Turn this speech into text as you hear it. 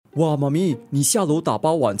哇，妈咪，你下楼打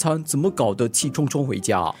包晚餐，怎么搞得气冲冲回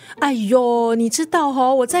家？哎呦，你知道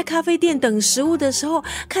我在咖啡店等食物的时候，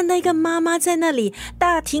看到一个妈妈在那里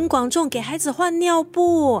大庭广众给孩子换尿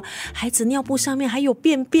布，孩子尿布上面还有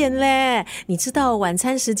便便嘞。你知道晚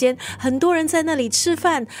餐时间很多人在那里吃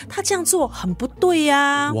饭，他这样做很不对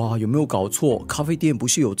啊。哇，有没有搞错？咖啡店不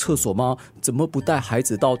是有厕所吗？怎么不带孩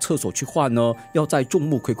子到厕所去换呢？要在众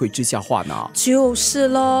目睽睽之下换啊？就是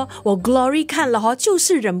咯，我 Glory 看了就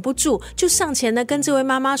是忍不住就上前呢跟这位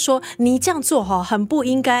妈妈说，你这样做很不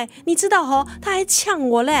应该。你知道他还呛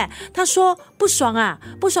我嘞，他说不爽啊，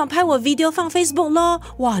不爽拍我 video 放 Facebook 咯。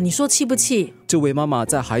哇，你说气不气？这位妈妈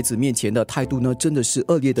在孩子面前的态度呢，真的是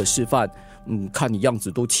恶劣的示范。看你样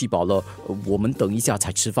子都气饱了，我们等一下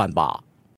才吃饭吧。